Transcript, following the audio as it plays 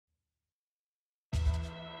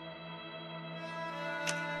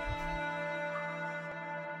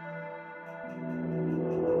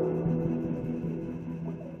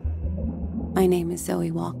My name is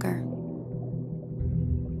Zoe Walker.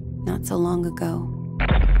 Not so long ago,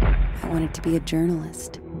 I wanted to be a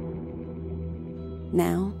journalist.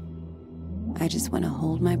 Now, I just want to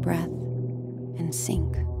hold my breath and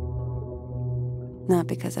sink. Not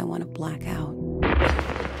because I want to black out,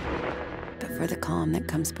 but for the calm that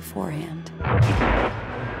comes beforehand.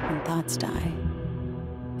 When thoughts die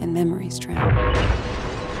and memories drown.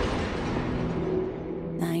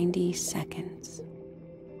 90 seconds.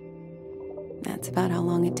 That's about how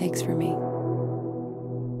long it takes for me.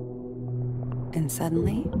 And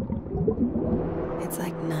suddenly, it's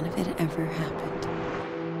like none of it ever happened.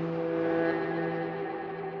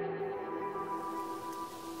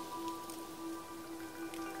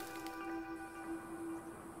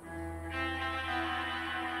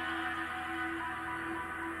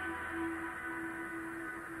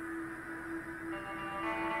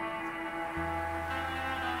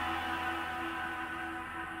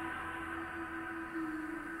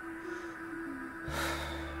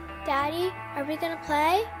 Daddy, are we gonna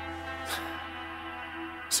play?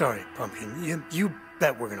 Sorry, Pumpkin. You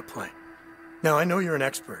bet we're gonna play. Now, I know you're an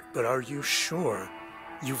expert, but are you sure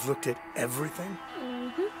you've looked at everything?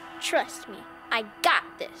 Mm-hmm. Trust me, I got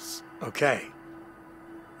this. Okay.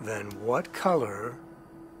 Then what color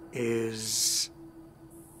is...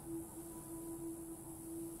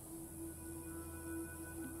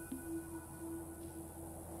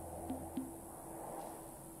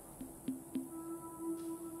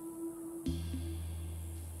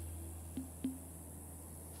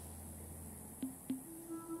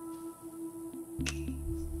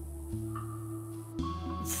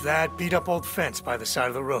 that beat-up old fence by the side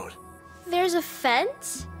of the road. There's a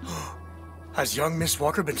fence? Has young Miss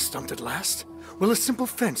Walker been stumped at last? Will a simple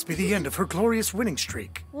fence be the end of her glorious winning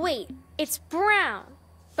streak? Wait, it's brown,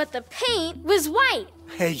 but the paint was white.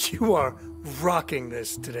 Hey, you are rocking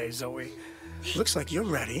this today, Zoe. Looks like you're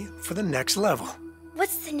ready for the next level.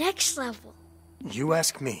 What's the next level? You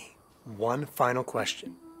ask me one final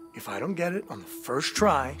question. If I don't get it on the first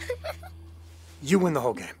try, you win the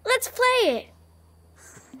whole game. Let's play it.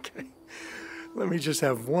 Okay. Let me just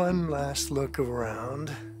have one last look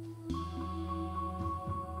around.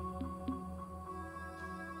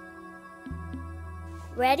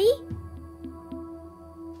 Ready?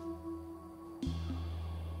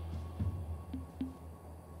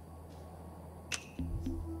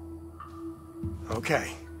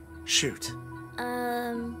 Okay. Shoot.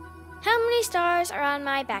 How many stars are on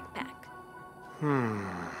my backpack?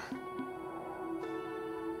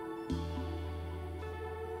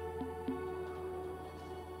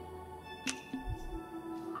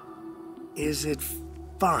 Is it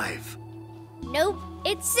 5? Nope,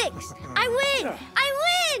 it's 6. I win!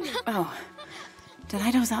 I win! Oh, did I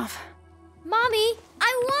doze off? Mommy,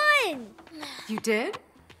 I won! You did?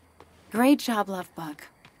 Great job, Lovebug.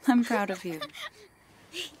 I'm proud of you.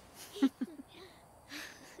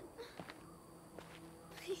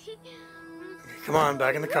 Come on,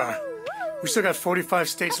 back in the car. We still got 45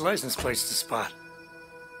 states' license plates to spot.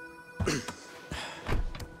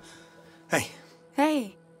 Hey.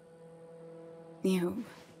 Hey.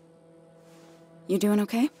 You doing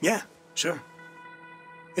okay? Yeah, sure.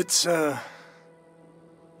 It's, you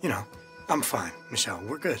know, I'm fine, Michelle.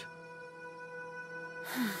 We're good.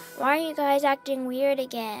 Why are you guys acting weird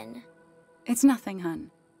again? It's nothing,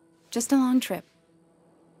 hun. Just a long trip.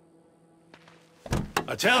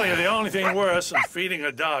 I tell you, the only thing worse than feeding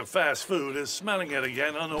a dog fast food is smelling it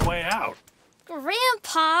again on the way out.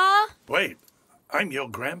 Grandpa! Wait, I'm your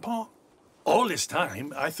grandpa? All this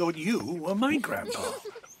time, I thought you were my grandpa.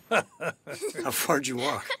 How far'd you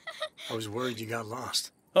walk? I was worried you got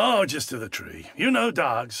lost. Oh, just to the tree. You know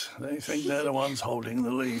dogs. They think they're the ones holding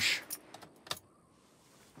the leash.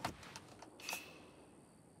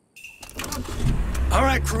 All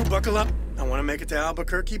right, crew, buckle up. I want to make it to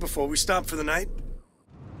Albuquerque before we stop for the night.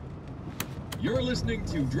 You're listening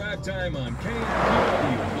to Drive Time on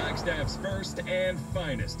KMPW, Flagstaff's first and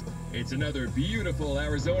finest. It's another beautiful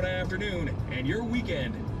Arizona afternoon, and your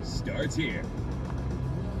weekend starts here.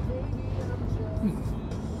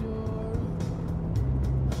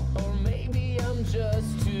 Or maybe I'm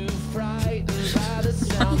just too frightened by the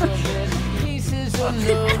sound of it. Pieces of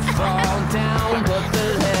notes fall down, but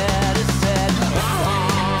the letter said,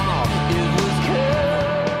 it was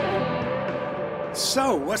good.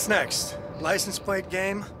 So, what's next? License plate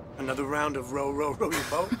game? Another round of row, row, row your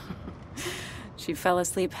boat? She fell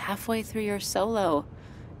asleep halfway through your solo.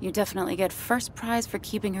 You definitely get first prize for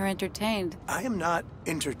keeping her entertained. I am not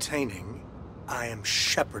entertaining. I am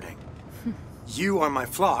shepherding. You are my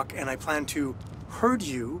flock, and I plan to herd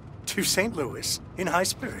you to St. Louis in high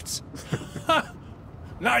spirits.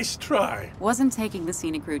 Nice try. Wasn't taking the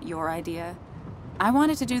scenic route your idea? I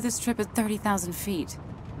wanted to do this trip at 30,000 feet.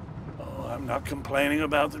 Oh, I'm not complaining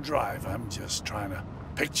about the drive. I'm just trying to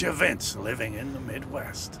picture Vince living in the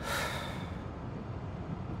Midwest.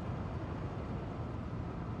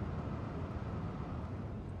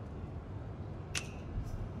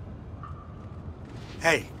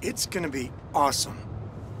 Hey, it's gonna be awesome.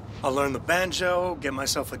 I'll learn the banjo, get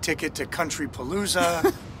myself a ticket to Country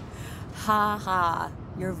Palooza. Ha ha.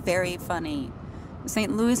 You're very funny.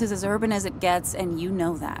 St. Louis is as urban as it gets, and you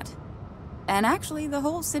know that. And actually, the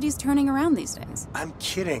whole city's turning around these days. I'm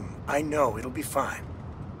kidding. I know, it'll be fine.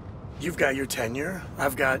 You've got your tenure.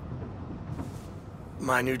 I've got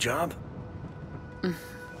my new job.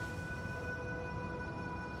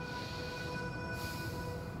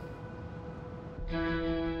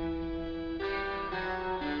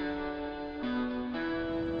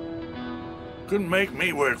 Couldn't make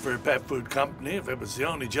me work for a pet food company if it was the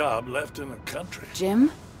only job left in the country. Jim,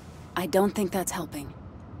 I don't think that's helping.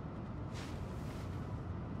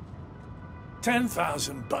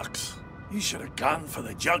 10,000 bucks. You should have gone for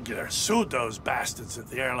the jugular, sued those bastards at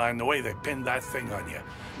the airline the way they pinned that thing on you.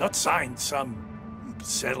 Not signed some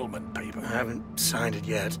settlement paper. I haven't signed it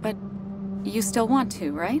yet. But you still want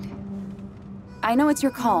to, right? I know it's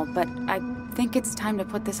your call, but I think it's time to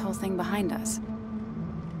put this whole thing behind us.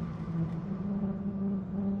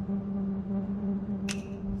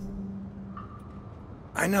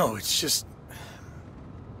 I know, it's just...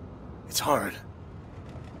 it's hard.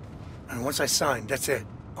 And once I sign, that's it.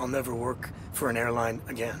 I'll never work for an airline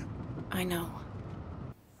again. I know.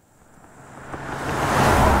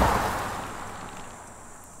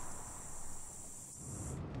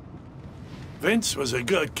 Vince was a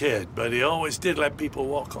good kid, but he always did let people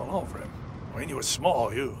walk all over him. When you were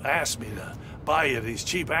small, you asked me to buy you these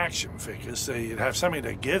cheap action figures so you'd have something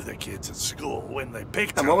to give the kids at school when they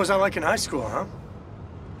picked And them. what was I like in high school, huh?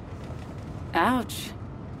 Ouch.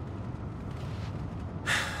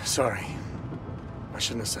 Sorry. I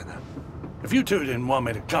shouldn't have said that. If you two didn't want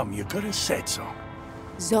me to come, you could have said so.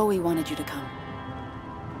 Zoe wanted you to come.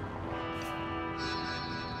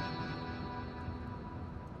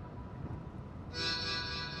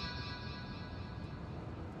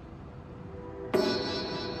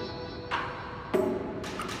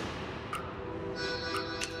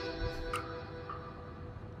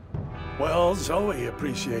 Well, Zoe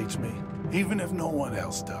appreciates me, even if no one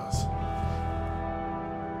else does.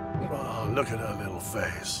 Oh, look at her little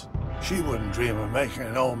face. She wouldn't dream of making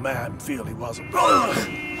an old man feel he wasn't.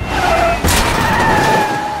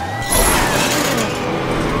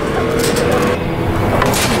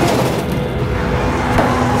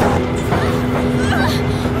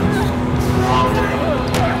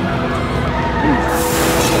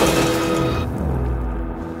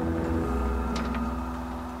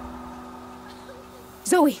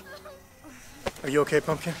 Zoe! Are you okay,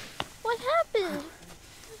 Pumpkin? What happened?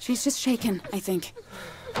 She's just shaken, I think.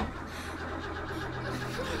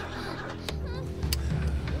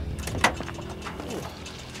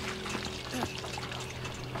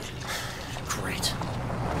 Great.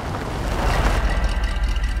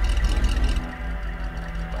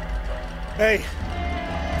 Hey,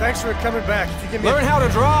 thanks for coming back. If you give me Learn how to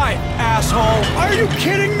drive, asshole! Are you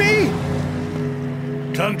kidding me?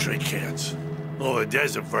 Country kids. Or the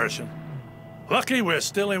desert version. Lucky we're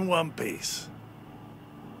still in one piece.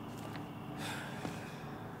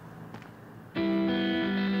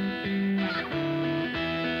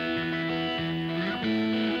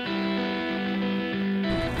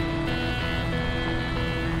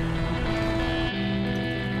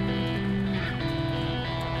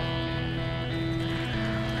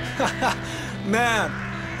 Man,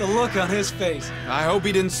 the look on his face. I hope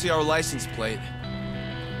he didn't see our license plate.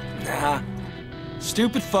 Nah.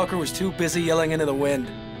 Stupid fucker was too busy yelling into the wind.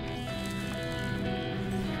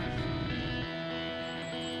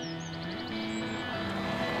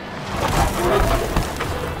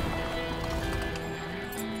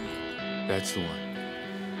 That's the one.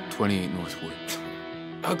 28 Northwood.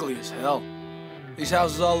 Ugly as hell. These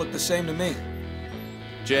houses all look the same to me.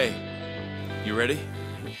 Jay, you ready?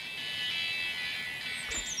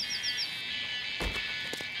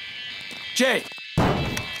 Jay!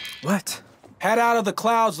 What? Head out of the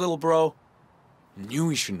clouds, little bro. Knew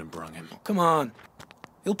we shouldn't have brung him. Come on.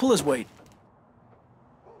 He'll pull his weight.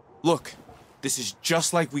 Look, this is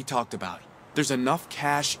just like we talked about. There's enough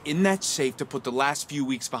cash in that safe to put the last few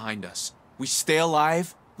weeks behind us. We stay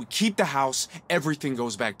alive, we keep the house, everything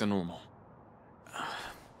goes back to normal.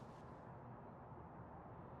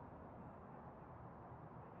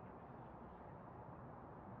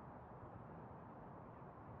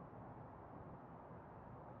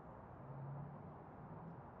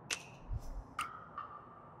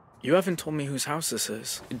 You haven't told me whose house this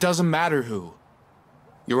is. It doesn't matter who.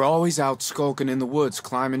 You're always out skulking in the woods,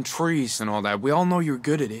 climbing trees and all that. We all know you're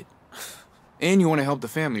good at it. And you want to help the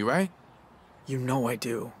family, right? You know I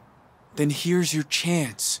do. Then here's your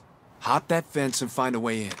chance. Hop that fence and find a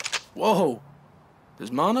way in. Whoa!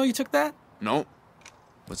 Does Ma know you took that? Nope.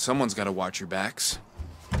 But someone's got to watch your backs.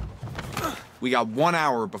 We got 1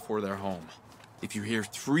 hour before they're home. If you hear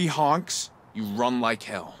 3 honks, you run like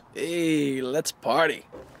hell. Hey, let's party.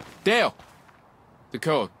 Dale! The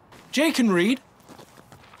code. Jay can read.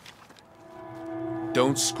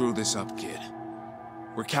 Don't screw this up, kid.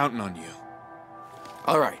 We're counting on you.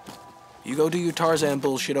 All right. You go do your Tarzan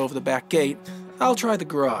bullshit over the back gate. I'll try the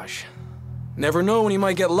garage. Never know when you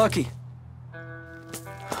might get lucky.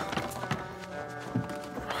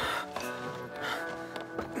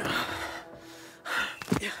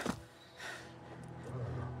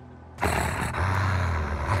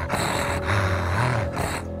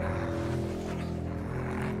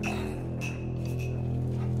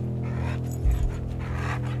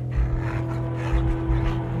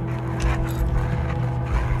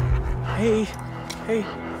 Hey.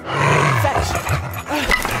 Fetch!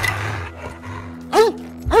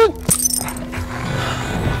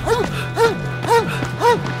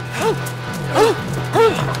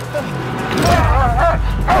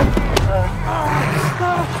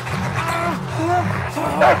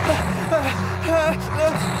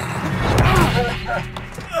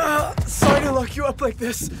 Sorry to lock you up like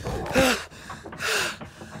this.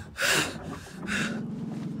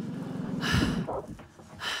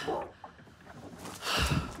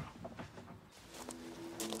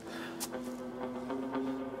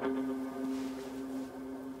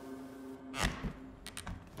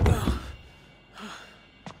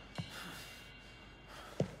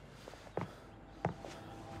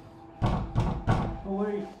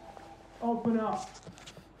 Police, open up.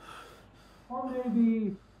 Or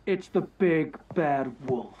maybe it's the big bad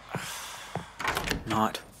wolf.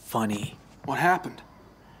 Not funny. What happened?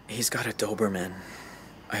 He's got a Doberman.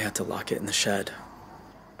 I had to lock it in the shed.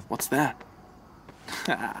 What's that?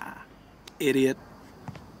 Idiot.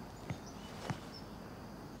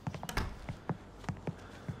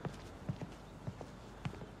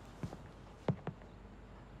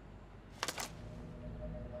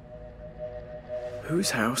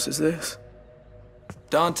 Whose house is this?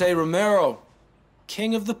 Dante Romero,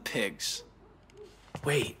 king of the pigs.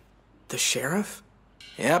 Wait, the sheriff?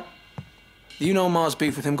 Yep. You know Ma's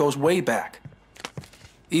beef with him goes way back.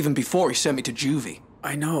 Even before he sent me to juvie.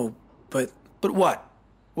 I know, but... But what?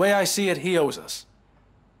 Way I see it, he owes us.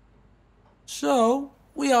 So,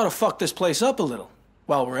 we ought to fuck this place up a little,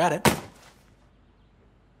 while we're at it.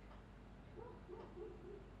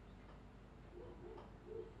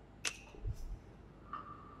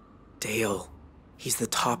 Dale, he's the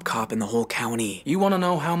top cop in the whole county. You want to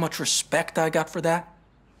know how much respect I got for that?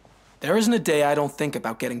 There isn't a day I don't think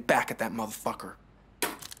about getting back at that motherfucker.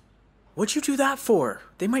 What'd you do that for?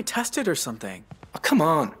 They might test it or something. Oh, come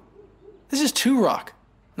on. This is 2 Rock,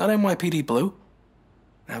 not NYPD Blue.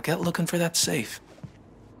 Now get looking for that safe.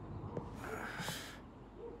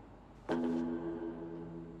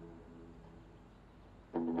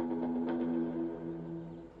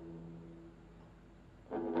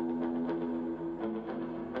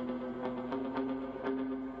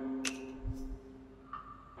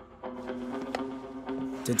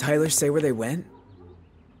 Did Tyler say where they went?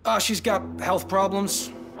 She's got health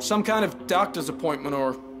problems. Some kind of doctor's appointment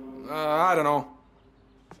or... I don't know.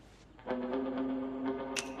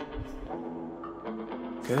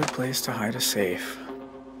 Good place to hide a safe.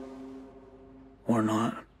 Or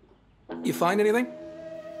not. You find anything?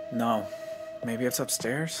 No. Maybe it's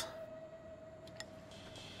upstairs?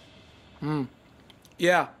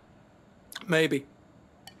 Yeah. Maybe.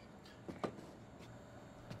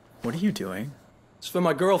 What are you doing? It's for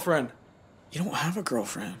my girlfriend. You don't have a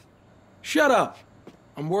girlfriend. Shut up.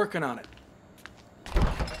 I'm working on it.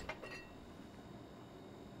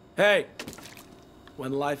 Hey,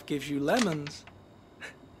 when life gives you lemons,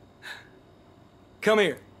 come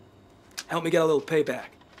here. Help me get a little payback.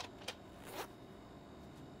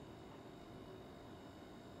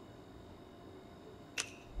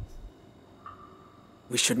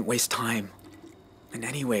 We shouldn't waste time. And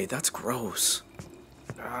anyway, that's gross.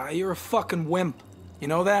 You're a fucking wimp. You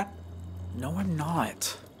know that? No, I'm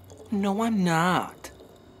not. No, I'm not.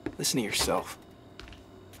 Listen to yourself.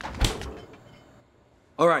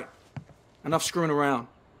 All right, enough screwing around.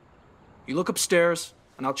 You look upstairs,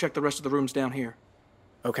 and I'll check the rest of the rooms down here.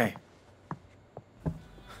 Okay.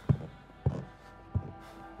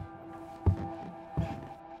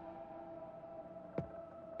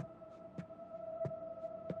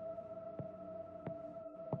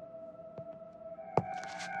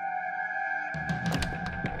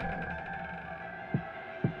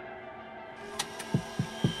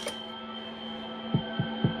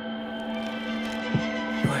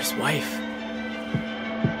 His wife.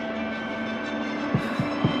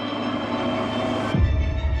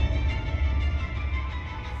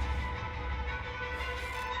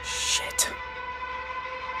 Shit.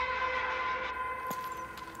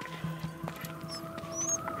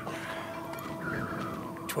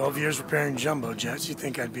 "12 years repairing jumbo jets. You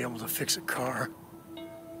think I'd be able to fix a car?"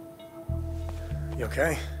 You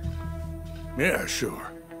okay? Yeah,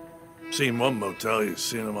 sure. Seen one motel, you've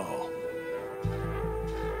seen them all.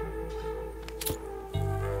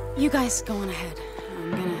 You guys go on ahead.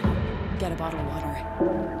 I'm gonna get a bottle of water.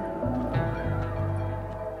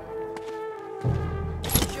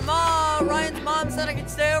 Shema, Ryan's mom said I could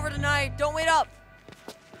stay over tonight. Don't wait up.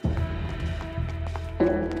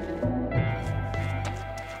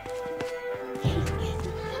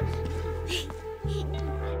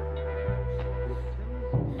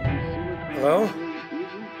 Hello?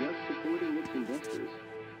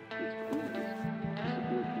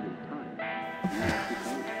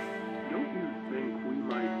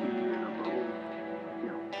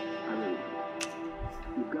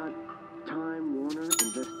 You've got Time Warner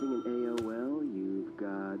investing in AOL. You've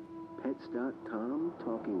got Pets.com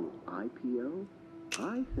talking IPO.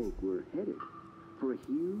 I think we're headed for a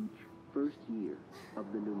huge first year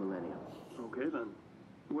of the new millennium. Okay then.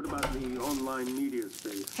 What about the online media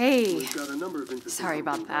space? Hey. We've got a number of interesting Sorry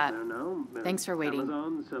about companies that. out there now. Thanks for waiting.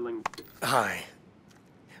 Amazon selling. Hi.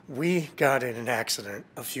 We got in an accident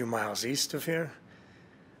a few miles east of here.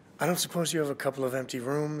 I don't suppose you have a couple of empty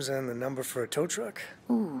rooms and the number for a tow truck?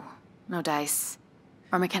 Ooh, no dice.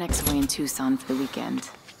 Our mechanic's away in Tucson for the weekend.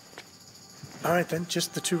 All right then,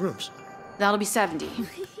 just the 2 rooms. That'll be 70.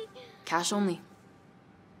 Cash only.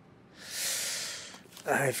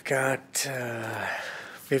 I've got,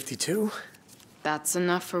 52. That's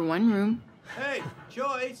enough for 1 room. Hey,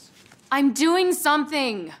 Joyce! I'm doing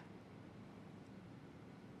something!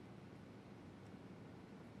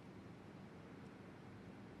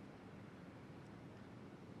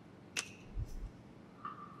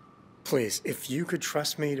 Please, if you could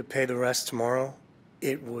trust me to pay the rest tomorrow,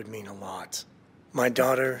 it would mean a lot. My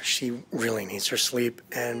daughter, she really needs her sleep,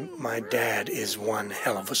 and my dad is one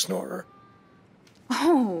hell of a snorer.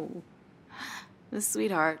 Oh, the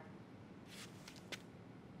sweetheart.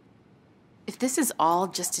 If this is all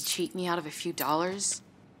just to cheat me out of a few dollars...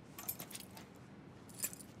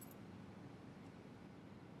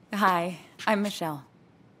 Hi, I'm Michelle.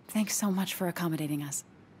 Thanks so much for accommodating us.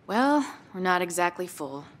 Well, we're not exactly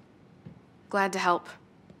full. Glad to help.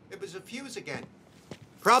 It was a fuse again.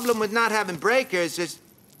 Problem with not having breakers is...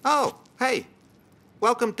 Oh, hey.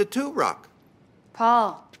 Welcome to Two Rock.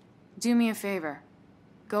 Paul, do me a favor.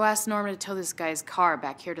 Go ask Norman to tow this guy's car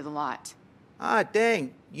back here to the lot. Ah,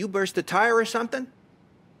 dang. You burst a tire or something?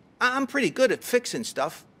 I'm pretty good at fixing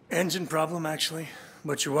stuff. Engine problem, actually,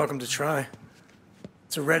 but you're welcome to try.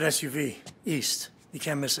 It's a red SUV, east. You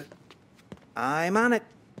can't miss it. I'm on it.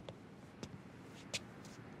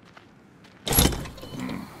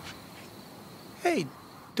 Hey,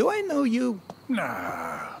 do I know you?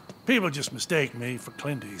 Nah. People just mistake me for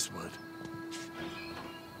Clint Eastwood.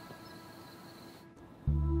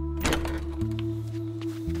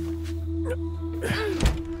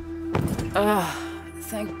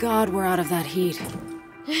 Thank God we're out of that heat.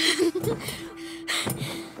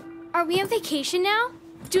 Are we on vacation now?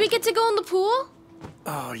 Do we get to go in the pool?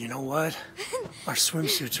 Oh, you know what? Our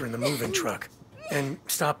swimsuits are in the moving truck. And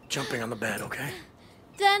stop jumping on the bed, okay?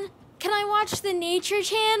 Then, can I watch the Nature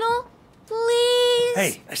Channel? Please?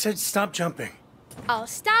 Hey, I said stop jumping. I'll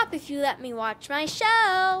stop if you let me watch my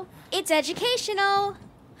show. It's educational.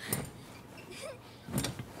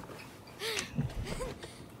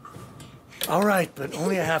 All right, but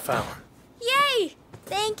only a half hour. Yay!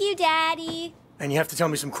 Thank you, Daddy. And you have to tell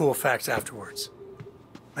me some cool facts afterwards.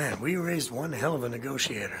 Man, we raised one hell of a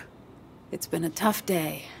negotiator. It's been a tough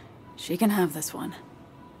day. She can have this one.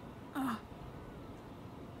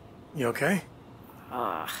 You okay?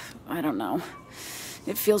 I don't know.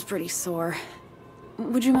 It feels pretty sore.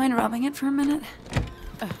 Would you mind rubbing it for a minute?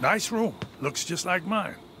 Nice room. Looks just like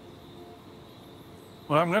mine.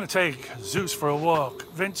 Well, I'm gonna take Zeus for a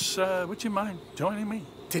walk. Vince, would you mind joining me?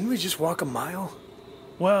 Didn't we just walk a mile?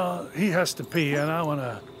 Well, he has to pee, and I want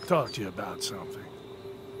to talk to you about something.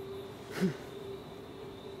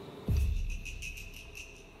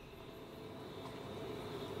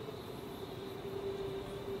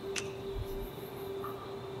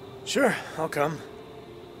 Sure, I'll come.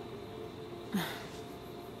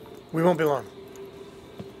 We won't be long.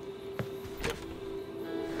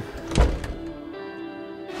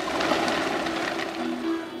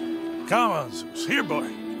 Come on, Zeus. Here, boy.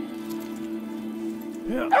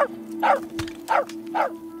 Yeah.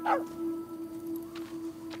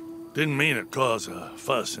 Didn't mean to cause a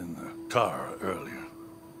fuss in the car earlier.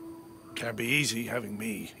 Can't be easy having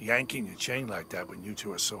me yanking your chain like that when you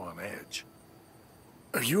two are so on edge.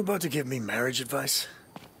 Are you about to give me marriage advice?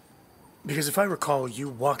 Because if I recall, you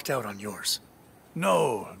walked out on yours.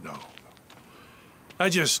 No. I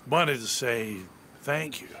just wanted to say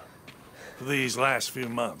thank you for these last few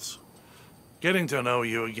months. Getting to know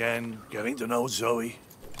you again, getting to know Zoe,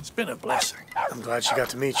 it's been a blessing. I'm glad she got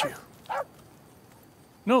to meet you.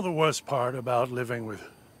 Know the worst part about living with,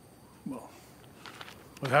 well,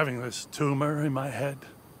 with having this tumor in my head?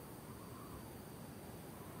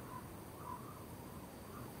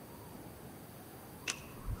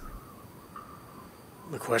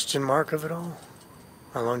 The question mark of it all?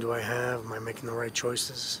 How long do I have? Am I making the right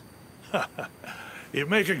choices? You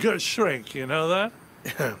make a good shrink, you know that?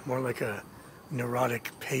 Yeah, more like a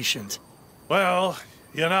neurotic patient. Well,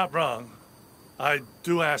 you're not wrong. I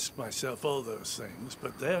do ask myself all those things,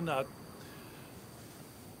 but they're not...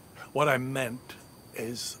 What I meant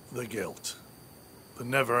is the guilt. The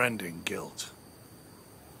never-ending guilt.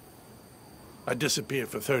 I disappeared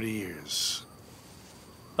for 30 years.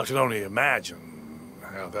 I can only imagine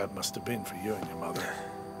how that must have been for you and your mother.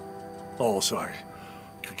 Also, I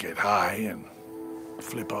could get high and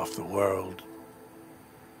flip off the world.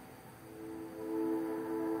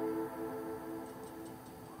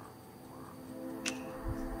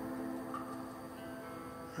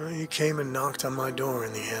 Well, you came and knocked on my door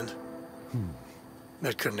in the end.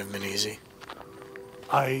 That couldn't have been easy.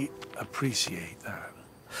 I appreciate that.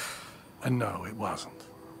 And no, it wasn't.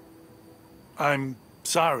 I'm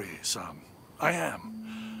sorry, son. I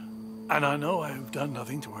am. And I know I've done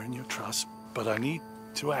nothing to earn your trust, but I need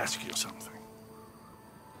to ask you something.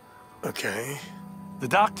 Okay. The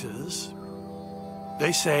doctors,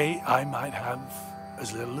 they say I might have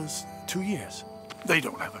as little as 2 years. They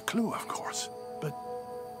don't have a clue, of course. But,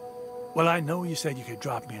 well, I know you said you could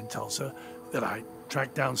drop me in Tulsa, that I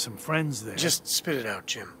tracked down some friends there. Just spit it out,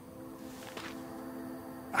 Jim.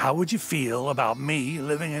 How would you feel about me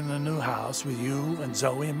living in the new house with you and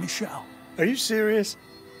Zoe and Michelle? Are you serious?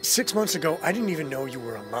 6 months ago, I didn't even know you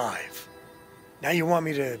were alive. Now you want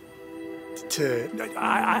me to...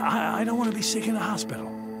 I don't want to be sick in a hospital.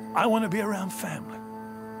 I want to be around family.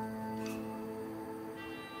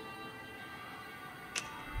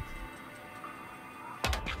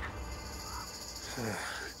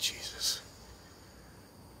 Jesus.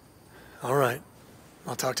 All right.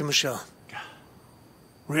 I'll talk to Michelle.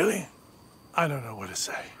 Really? I don't know what to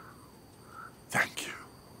say. Thank you.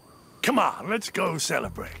 Come on, let's go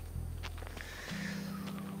celebrate.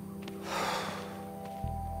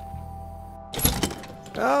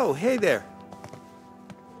 Oh, hey there.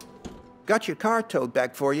 Got your car towed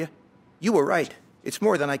back for you. You were right. It's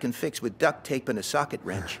more than I can fix with duct tape and a socket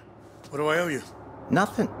wrench. What do I owe you?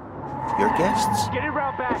 Nothing. Your guests. Get it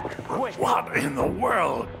route back, quick. What in the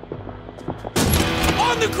world?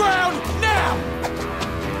 On the ground, now!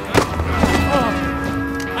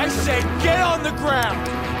 I said get on the ground!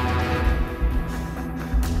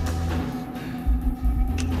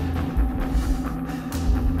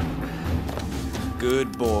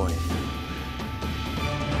 Good boy.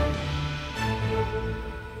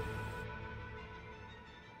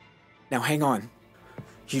 Now hang on.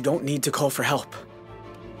 You don't need to call for help.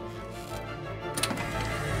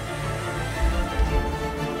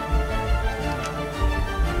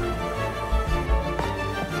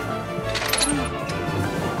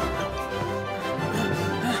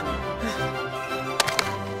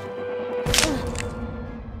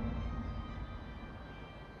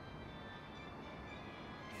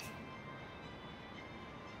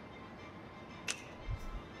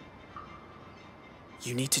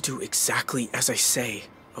 You need to do exactly as I say,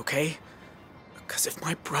 okay? Because if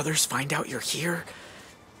my brothers find out you're here,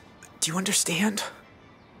 do you understand?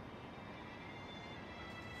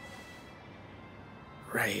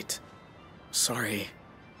 Right. Sorry.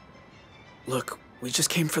 Look, we just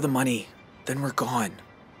came for the money, then we're gone.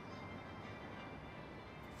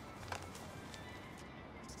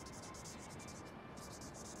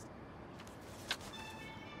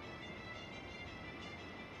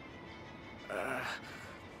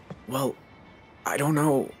 Well, I don't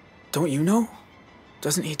know. Don't you know?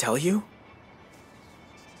 Doesn't he tell you?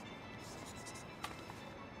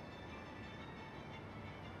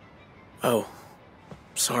 Oh,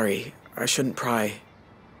 sorry. I shouldn't pry.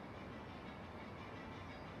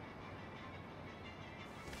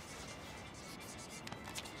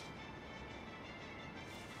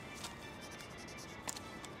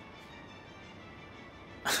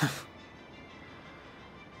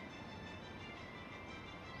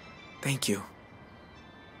 Thank you.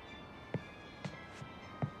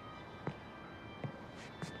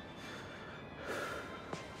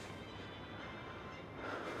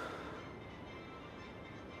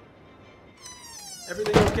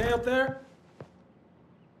 Everything okay up there?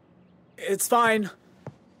 It's fine.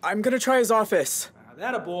 I'm gonna try his office.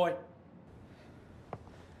 That a boy.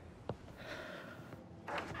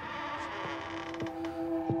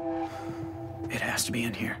 It has to be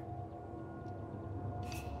in here.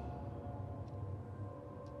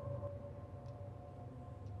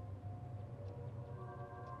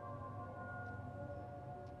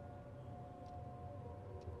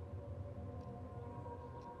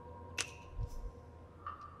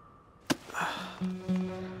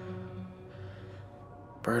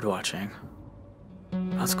 Bird watching.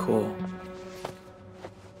 That's cool.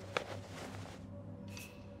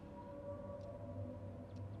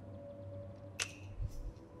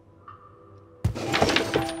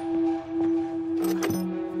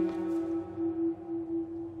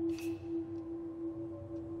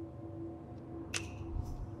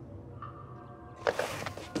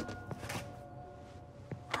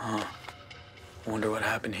 Huh. Wonder what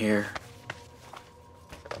happened here.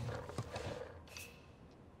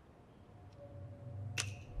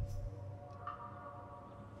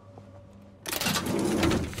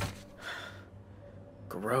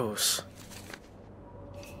 Gross.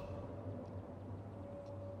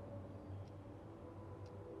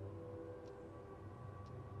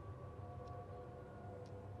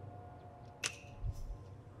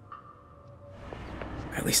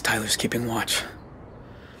 At least Tyler's keeping watch.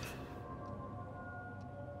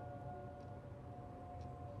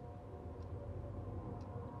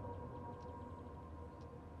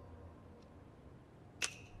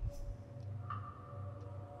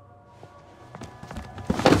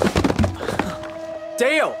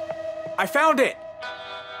 Dale! I found it!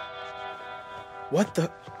 What the?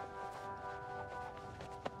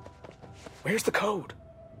 Where's the code?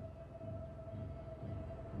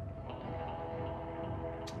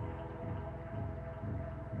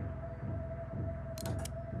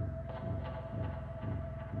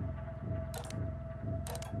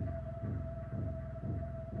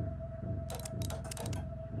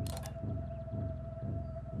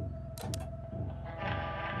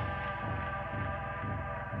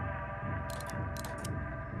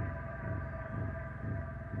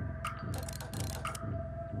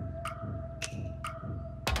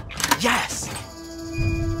 Yes!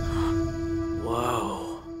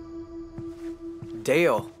 Whoa.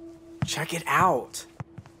 Dale, check it out.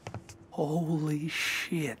 Holy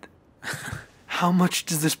shit. How much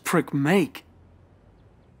does this prick make?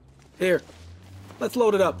 Here, let's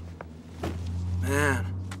load it up. Man,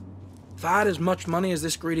 if I had as much money as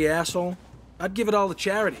this greedy asshole, I'd give it all to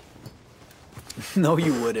charity. No,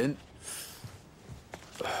 you wouldn't.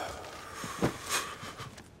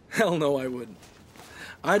 Hell no, I wouldn't.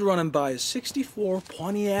 I'd run and buy a '64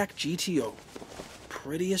 Pontiac GTO.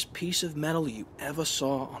 Prettiest piece of metal you ever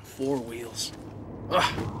saw on four wheels. Ugh.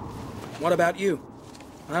 What about you?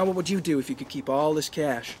 What would you do if you could keep all this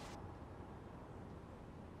cash?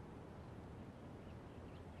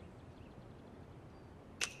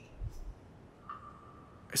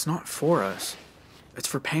 It's not for us. It's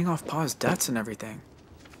for paying off Pa's debts and everything.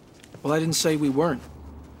 Well, I didn't say we weren't.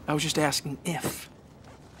 I was just asking if.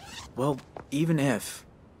 Well, even if,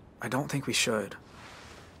 I don't think we should.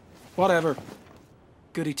 Whatever.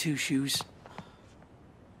 Goody two-shoes.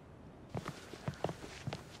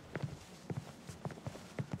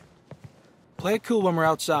 Play it cool when we're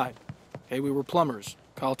outside. Hey, we were plumbers.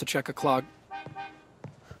 Call to check a clog.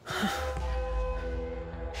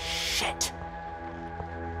 Shit.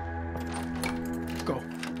 Go.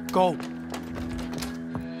 Go.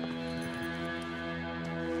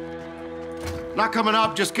 Not coming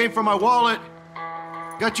up, just came from my wallet.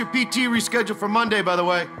 Got your PT rescheduled for Monday, by the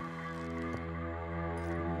way.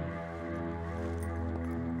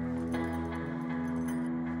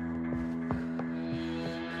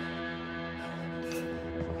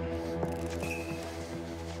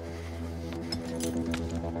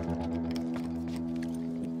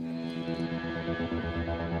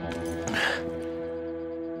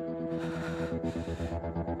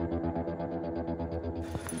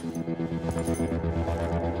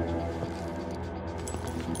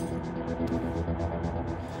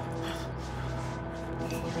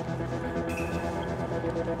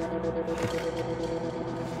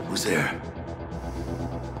 Who's there?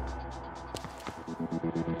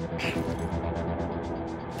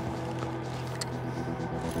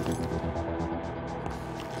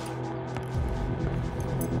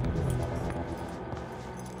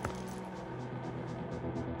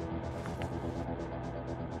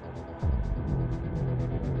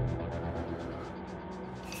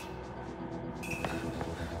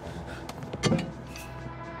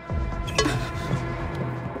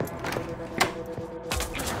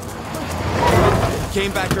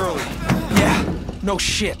 came back early. Yeah, no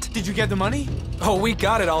shit. Did you get the money? Oh, we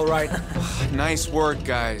got it all right. Nice work,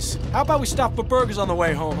 guys. How about we stop for burgers on the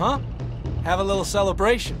way home, huh? Have a little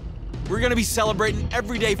celebration. We're gonna be celebrating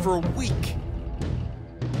every day for a week.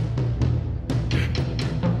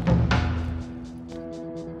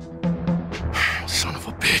 Son of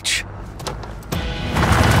a bitch.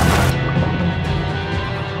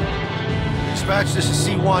 Dispatch, this is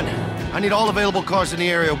C1. I need all available cars in the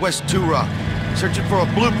area west 2 Rock. Searching for a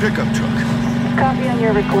blue pickup truck. Copy on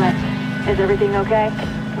your request. Is everything okay?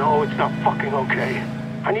 No, it's not fucking okay.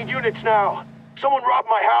 I need units now. Someone robbed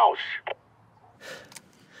my house.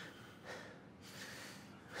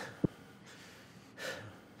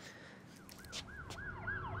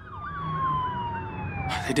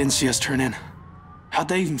 They didn't see us turn in. How'd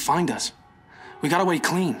they even find us? We got away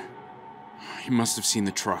clean. He must have seen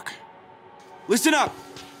the truck. Listen up!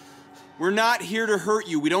 We're not here to hurt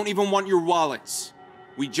you. We don't even want your wallets.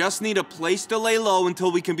 We just need a place to lay low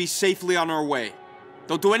until we can be safely on our way.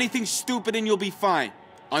 Don't do anything stupid and you'll be fine.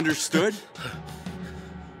 Understood?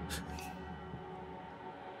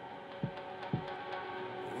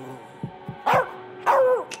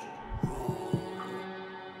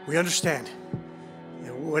 We understand.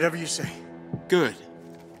 Yeah, whatever you say. Good.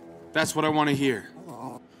 That's what I want to hear.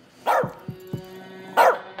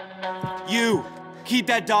 You! Keep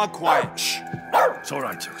that dog quiet. Shh. It's all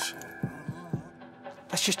right, Toots.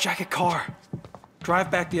 Let's just jack a car. Drive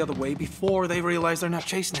back the other way before they realize they're not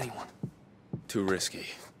chasing anyone. Too risky.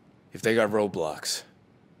 If they got roadblocks.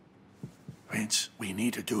 Vince, we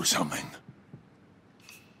need to do something.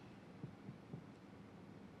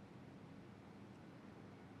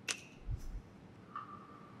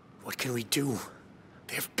 What can we do?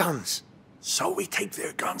 They have guns. So we take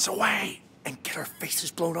their guns away. And get our faces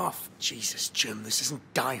blown off. Jesus, Jim, this isn't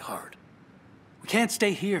Die Hard. We can't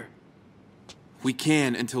stay here. We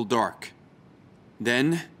can until dark.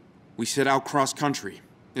 Then, we set out cross-country.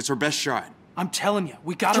 It's our best shot. I'm telling you,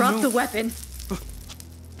 we gotta Drop move. the weapon.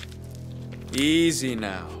 Easy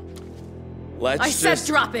now. I said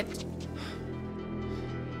drop it.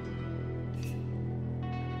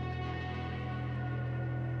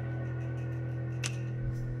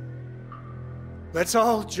 Let's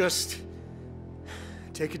all just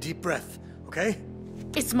take a deep breath, okay?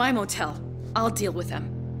 It's my motel. I'll deal with them.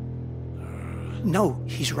 No,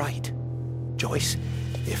 he's right. Joyce,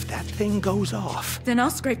 if that thing goes off... Then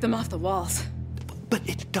I'll scrape them off the walls. But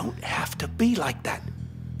it don't have to be like that.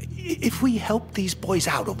 If we help these boys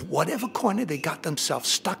out of whatever corner they got themselves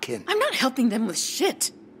stuck in... I'm not helping them with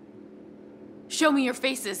shit. Show me your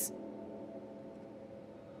faces.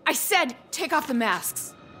 I said take off the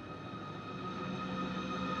masks.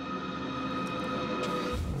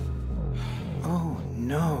 Oh,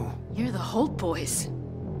 no. You're the Holt boys.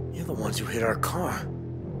 You're the ones who hit our car.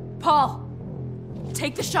 Paul,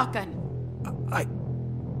 take the shotgun.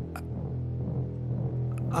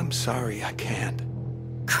 I'm sorry, I can't.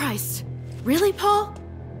 Christ. Really, Paul?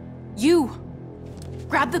 You.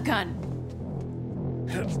 Grab the gun.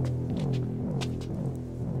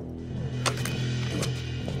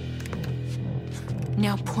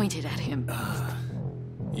 Now point it at him.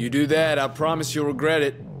 You do that, I promise you'll regret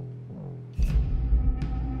it.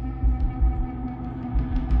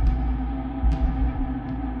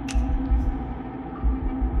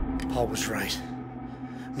 Paul was right.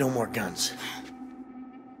 No more guns.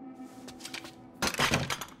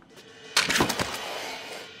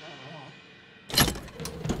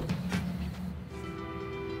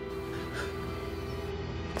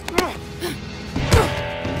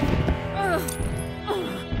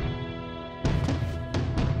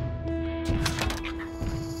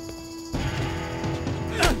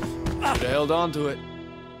 Should've held on to it.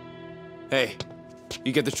 Hey,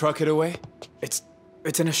 you get the truck hid away?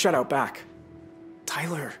 It's in a shutout back.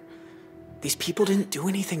 Tyler, these people didn't do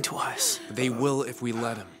anything to us. They will if we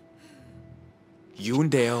let them. You and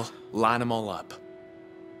Dale, line them all up.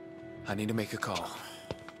 I need to make a call.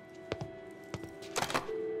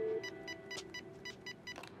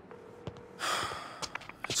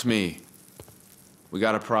 It's me. We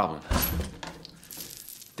got a problem.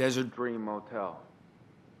 Desert Dream Motel.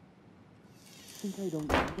 Think I don't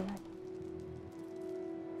get that?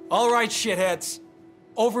 All right, shitheads.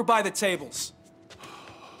 Over by the tables.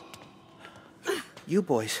 You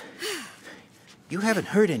boys, you haven't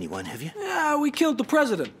hurt anyone, have you? Yeah, we killed the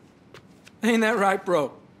president. Ain't that right,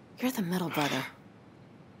 bro? You're the middle brother.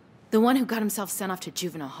 The one who got himself sent off to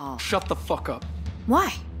juvenile hall. Shut the fuck up.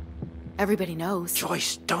 Why? Everybody knows.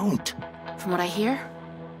 Joyce, don't. From what I hear,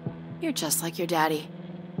 you're just like your daddy.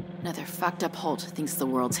 Another fucked up Holt thinks the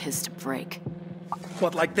world's his to break.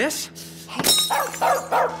 What, like this?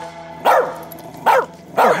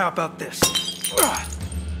 Or how about this?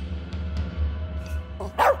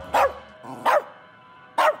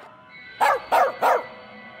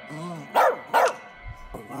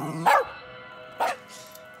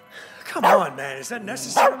 Come on, man. Is that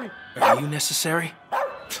necessary? Are you necessary?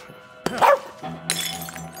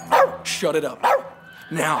 Shut it up.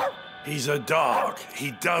 Now. He's a dog. He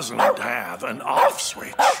doesn't have an off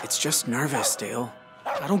switch. It's just nervous, Dale.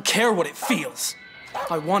 I don't care what it feels.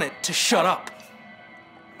 I want it to shut up.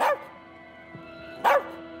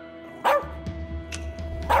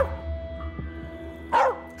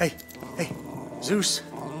 Hey, Zeus.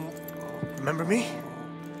 Remember me?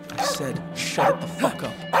 I said, shut it the fuck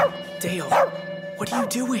up. Dale, what are you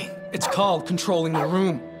doing? It's called controlling the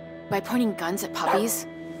room. By pointing guns at puppies?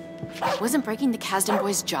 Wasn't breaking the Kasdan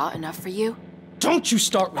boy's jaw enough for you? Don't you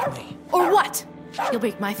start with me. Or what? You'll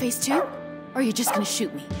break my face too? Or are you just gonna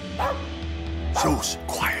shoot me? Zeus,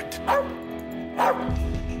 quiet.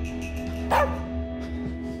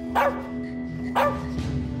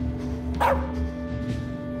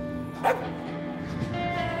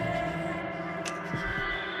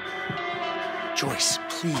 Joyce,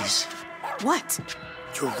 please. What?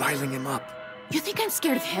 You're riling him up. You think I'm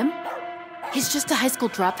scared of him? He's just a high school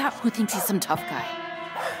dropout who thinks he's some tough guy.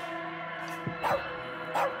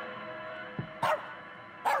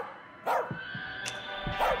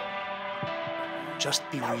 Just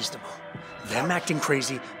be reasonable. Them acting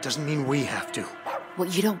crazy doesn't mean we have to.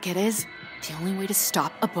 What you don't get is, the only way to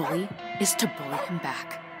stop a bully is to bully him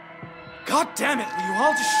back. God damn it, will you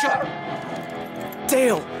all just shut up?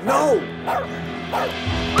 Dale, no!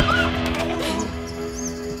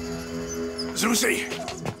 Zuzi!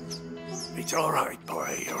 It's all right,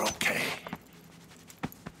 boy. You're okay.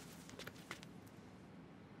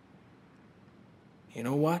 You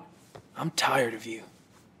know what? I'm tired of you.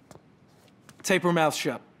 Tape her mouth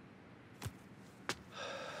shut.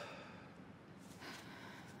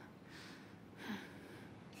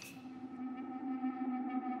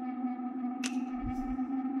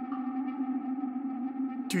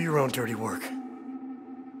 Do your own dirty work.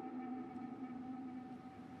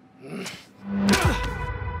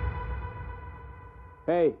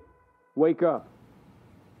 Hey, wake up.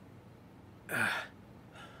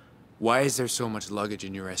 Why is there so much luggage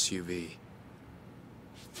in your SUV?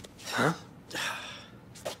 Huh?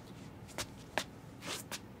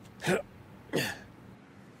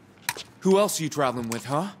 Who else are you traveling with,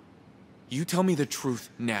 huh? You tell me the truth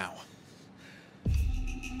now.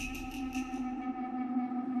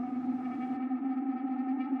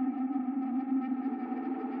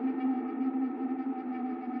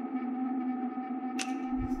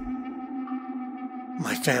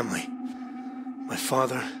 My family. My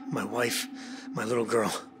father, my wife, my little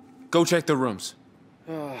girl. Go check the rooms.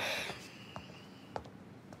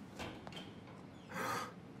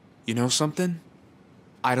 You know something?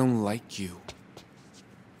 I don't like you.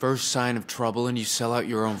 First sign of trouble and you sell out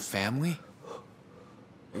your own family?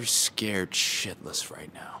 You're scared shitless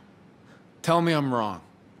right now. Tell me I'm wrong.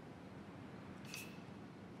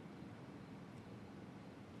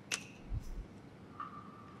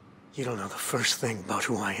 You don't know the first thing about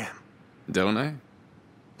who I am. Don't I?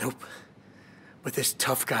 Nope. But this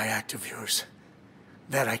tough guy act of yours,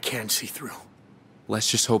 that I can see through. Let's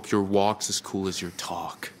just hope your walk's as cool as your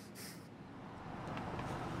talk.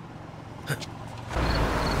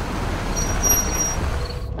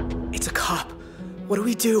 It's a cop. What do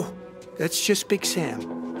we do? That's just Big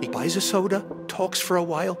Sam. He buys a soda, talks for a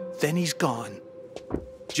while, then he's gone.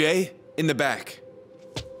 Jay, in the back.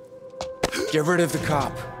 Get rid of the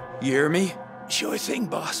cop. You hear me? Sure thing,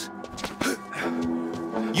 boss.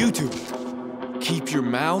 You two, keep your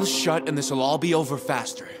mouths shut and this'll all be over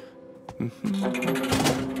faster.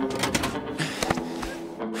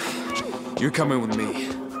 You're coming with me.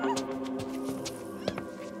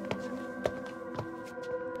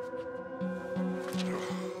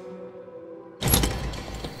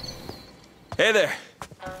 Hey there.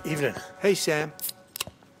 Evening. Hey, Sam.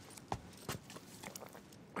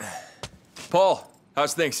 Paul,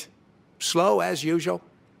 how's things? Slow as usual.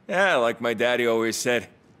 Yeah, like my daddy always said.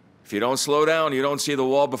 If you don't slow down, you don't see the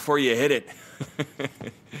wall before you hit it.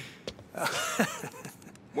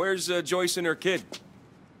 Where's Joyce and her kid?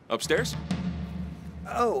 Upstairs?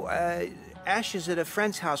 Oh, Ash is at a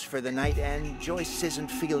friend's house for the night, and Joyce isn't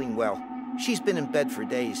feeling well. She's been in bed for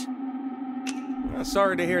days.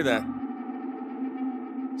 Sorry to hear that.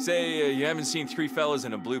 Say, you haven't seen three fellas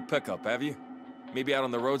in a blue pickup, have you? Maybe out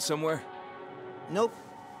on the road somewhere? Nope.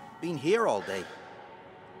 Been here all day.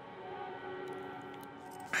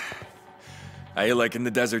 How you liking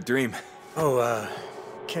the desert dream? Oh,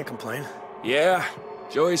 can't complain. Yeah,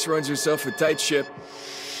 Joyce runs herself a tight ship.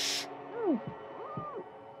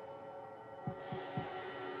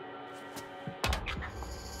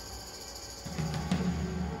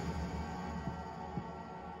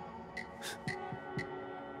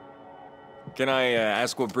 Can I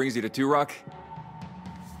ask what brings you to Two Rock?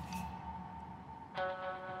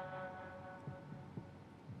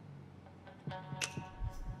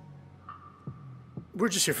 We're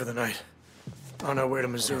just here for the night. On our way to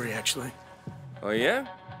Missouri, actually. Oh, yeah?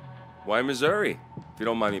 Why Missouri? If you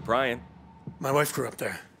don't mind me prying. My wife grew up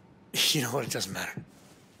there. You know what? It doesn't matter.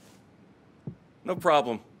 No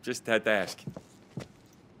problem. Just had to ask.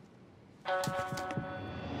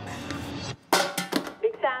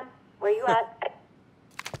 Big Sam, where you at?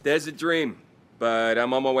 There's a dream, but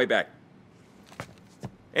I'm on my way back.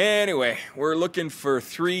 Anyway, we're looking for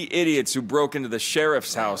 3 idiots who broke into the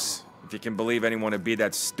sheriff's house. If you can believe anyone would be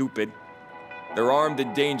that stupid. They're armed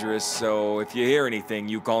and dangerous, so if you hear anything,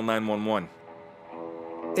 you call 911.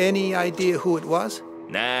 Any idea who it was?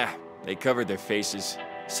 Nah, they covered their faces,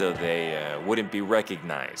 so they wouldn't be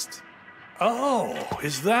recognized. Oh,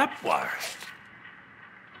 is that why?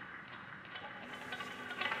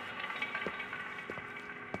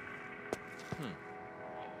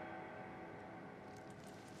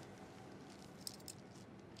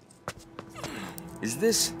 Is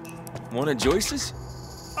this one of Joyce's?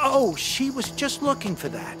 Oh, she was just looking for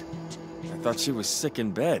that. I thought she was sick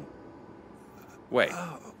in bed. Wait,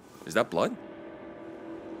 is that blood?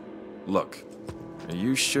 Look, are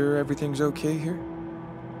you sure everything's okay here?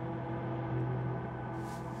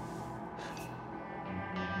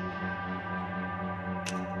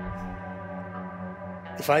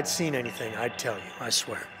 If I'd seen anything, I'd tell you, I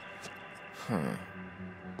swear.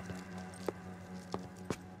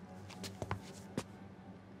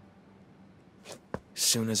 As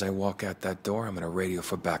soon as I walk out that door, I'm gonna radio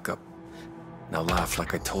for backup. Now laugh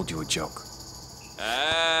like I told you a joke.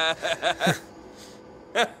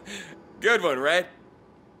 Good one, right?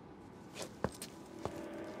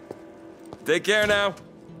 Take care now.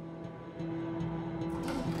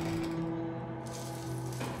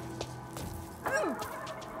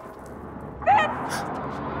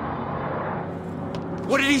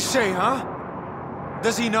 What did he say, huh?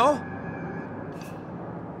 Does he know?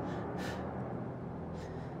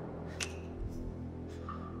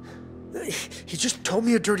 He just told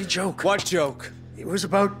me a dirty joke. What joke? It was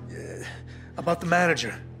about the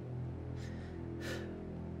manager.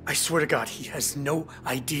 I swear to God, he has no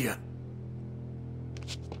idea.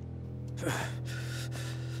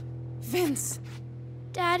 Vince.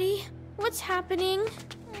 Daddy, what's happening?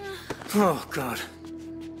 Oh, God.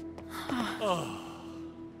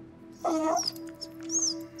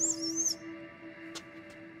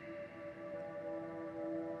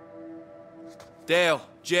 Dale,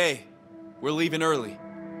 Jay, we're leaving early.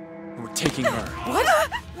 And we're taking her.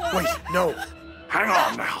 What? Wait, no. Hang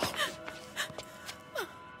on now.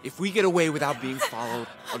 If we get away without being followed,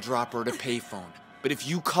 I'll drop her at a payphone. But if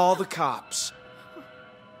you call the cops...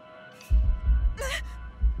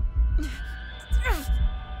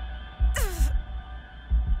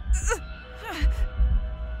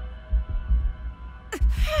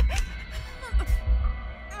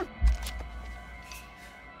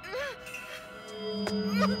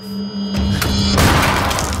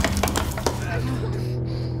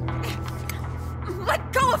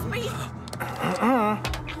 Let go of me!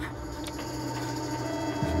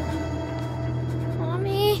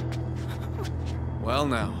 Mommy? Well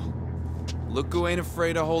now, look who ain't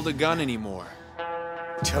afraid to hold a gun anymore.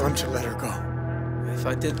 Tell him to let her go. If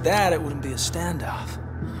I did that, it wouldn't be a standoff.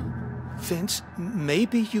 Vince,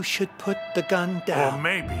 maybe you should put the gun down. Or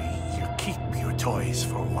maybe you keep your toys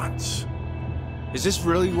for once. Is this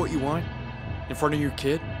really what you want? In front of your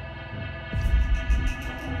kid?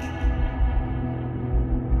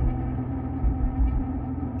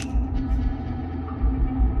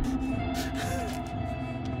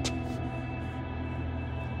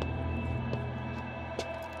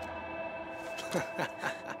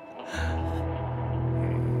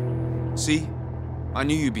 See? I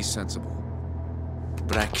knew you'd be sensible.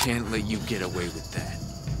 But I can't let you get away with that.